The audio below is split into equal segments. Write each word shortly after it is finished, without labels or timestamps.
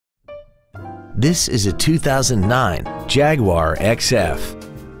This is a 2009 Jaguar XF.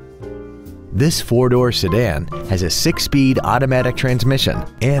 This four-door sedan has a 6-speed automatic transmission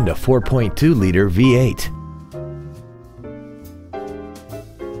and a 4.2-liter V8.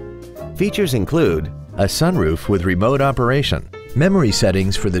 Features include a sunroof with remote operation, memory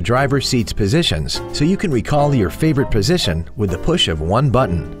settings for the driver's seat's positions so you can recall your favorite position with the push of one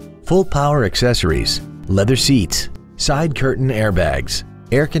button, full power accessories, leather seats, side curtain airbags,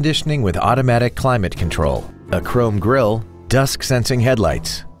 air conditioning with automatic climate control, a chrome grille, dusk sensing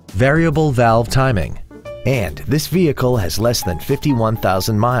headlights, variable valve timing, and this vehicle has less than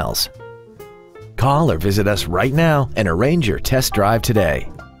 51,000 miles. Call or visit us right now and arrange your test drive today.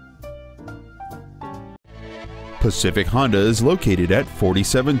 Pacific Honda is located at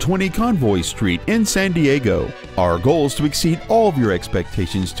 4720 Convoy Street in San Diego. Our goal is to exceed all of your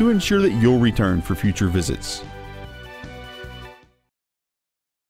expectations to ensure that you'll return for future visits.